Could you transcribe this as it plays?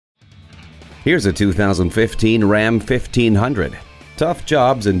Here's a 2015 Ram 1500. Tough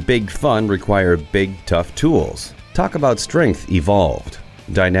jobs and big fun require big, tough tools. Talk about strength evolved.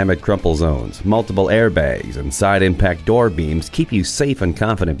 Dynamic crumple zones, multiple airbags, and side impact door beams keep you safe and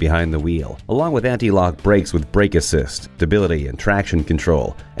confident behind the wheel, along with anti-lock brakes with brake assist, stability and traction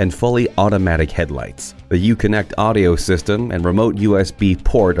control, and fully automatic headlights. The Uconnect audio system and remote USB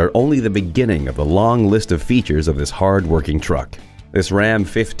port are only the beginning of the long list of features of this hard-working truck. This Ram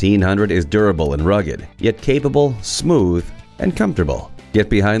 1500 is durable and rugged, yet capable, smooth, and comfortable. Get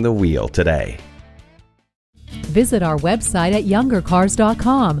behind the wheel today. Visit our website at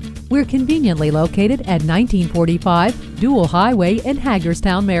youngercars.com. We're conveniently located at 1945 Dual Highway in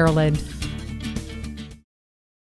Hagerstown, Maryland.